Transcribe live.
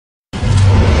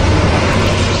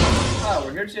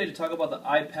here today to talk about the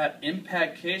iPad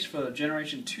impact case for the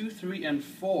generation 2, 3, and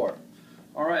 4.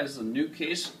 Alright, this is a new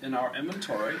case in our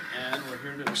inventory, and we're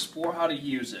here to explore how to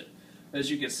use it.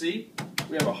 As you can see,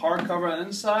 we have a hardcover on the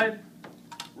inside,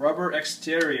 rubber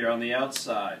exterior on the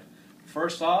outside.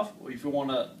 First off, if you want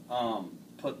to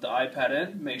put the iPad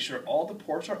in, make sure all the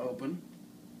ports are open.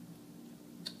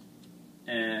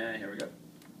 And here we go.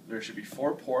 There should be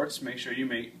 4 ports. Make sure you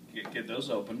get those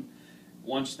open.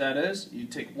 Once that is, you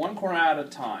take one corner at a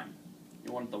time.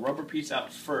 You want the rubber piece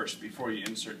out first before you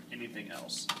insert anything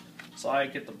else. So I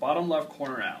get the bottom left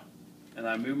corner out, and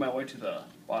I move my way to the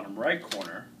bottom right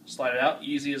corner. Slide it out,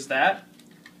 easy as that.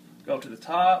 Go up to the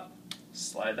top,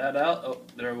 slide that out. Oh,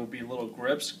 there will be little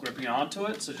grips gripping onto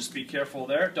it, so just be careful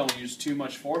there. Don't use too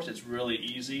much force. It's really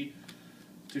easy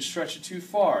to stretch it too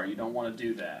far. You don't want to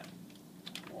do that.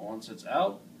 Once it's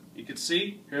out, you can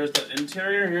see here's the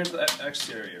interior, here's the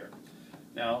exterior.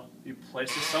 Now, you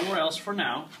place it somewhere else for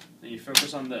now, and you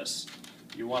focus on this.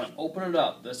 You want to open it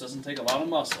up. This doesn't take a lot of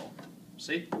muscle.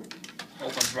 See?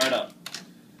 Opens right up.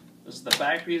 This is the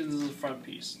back piece, and this is the front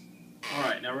piece.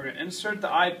 Alright, now we're going to insert the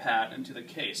iPad into the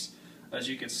case. As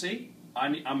you can see,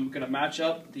 I'm going to match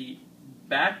up the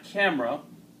back camera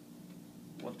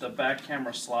with the back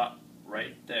camera slot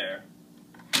right there.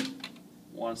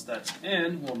 Once that's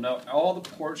in, we'll know all the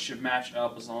ports should match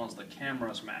up as long as the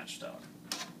camera is matched up.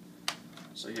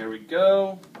 So here we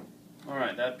go.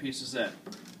 Alright, that piece is in.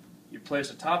 You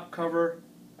place a top cover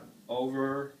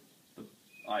over the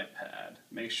iPad.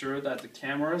 Make sure that the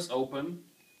camera is open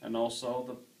and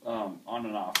also the on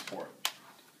and off port.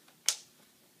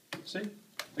 See?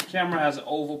 The camera has an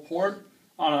oval port,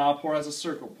 on and off port has a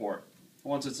circle port.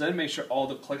 Once it's in, make sure all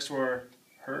the clicks were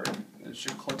heard. It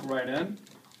should click right in,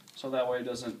 so that way it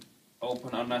doesn't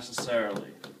open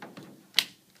unnecessarily.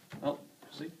 Oh,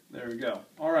 see? There we go.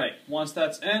 Alright, once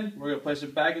that's in, we're going to place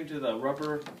it back into the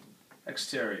rubber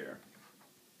exterior.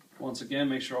 Once again,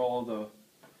 make sure all of the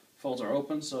folds are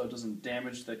open so it doesn't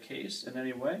damage the case in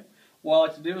any way. What I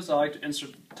like to do is I like to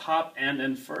insert the top and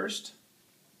in first.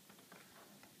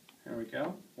 Here we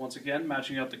go. Once again,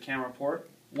 matching up the camera port.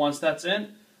 Once that's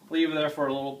in, leave it there for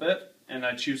a little bit, and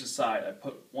I choose a side. I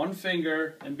put one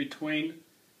finger in between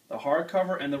the hard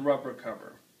cover and the rubber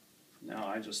cover. Now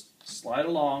I just slide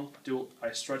along,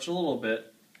 I stretch a little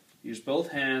bit, use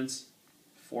both hands,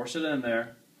 force it in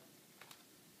there,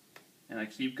 and I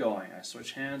keep going. I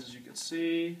switch hands, as you can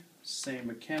see, same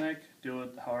mechanic, do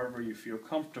it however you feel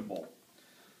comfortable.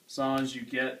 As long as you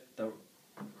get the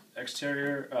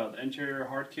interior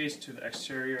hard case to the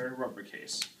exterior rubber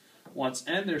case. Once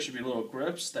in, there should be little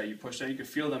grips that you push in. You can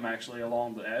feel them actually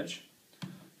along the edge.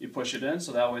 You push it in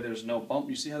so that way there's no bump.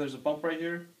 You see how there's a bump right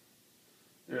here?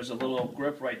 There's a little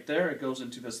grip right there. It goes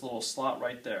into this little slot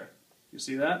right there. You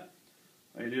see that?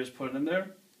 All you do is put it in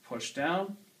there, push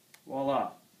down,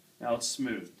 voila. Now it's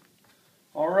smooth.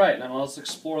 Alright, now let's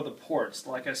explore the ports.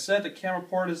 Like I said, the camera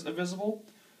port is visible.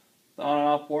 The on and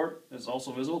off port is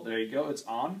also visible. There you go, it's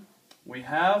on. We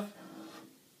have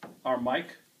our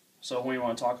mic. So when you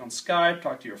want to talk on Skype,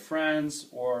 talk to your friends,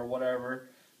 or whatever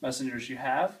messengers you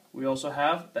have. We also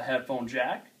have the headphone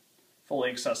jack, fully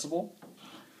accessible.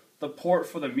 The port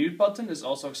for the mute button is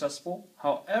also accessible.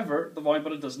 However, the volume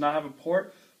button does not have a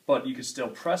port, but you can still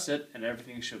press it and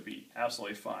everything should be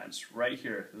absolutely fine. It's right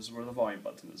here. This is where the volume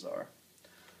buttons are.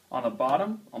 On the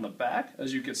bottom, on the back,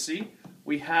 as you can see,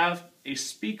 we have a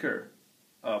speaker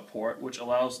port which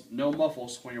allows no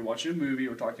muffles when you're watching a movie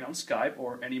or talking on Skype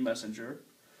or any messenger.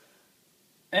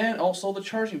 And also the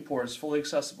charging port is fully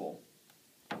accessible.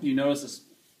 You notice this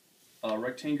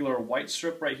rectangular white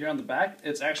strip right here on the back.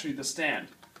 It's actually the stand.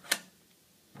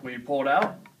 When you pull it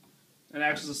out, it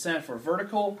acts as a stand for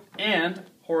vertical and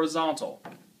horizontal.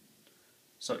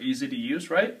 So easy to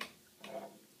use, right?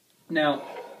 Now,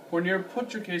 when you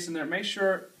put your case in there, make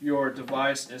sure your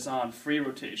device is on free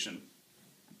rotation.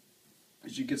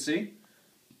 As you can see,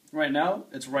 right now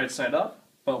it's right side up,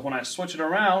 but when I switch it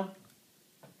around,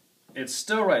 it's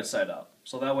still right side up.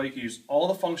 So that way you can use all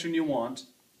the function you want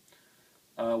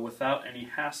without any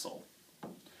hassle.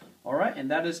 Alright, and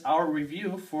that is our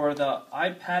review for the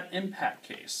iPad impact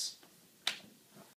case.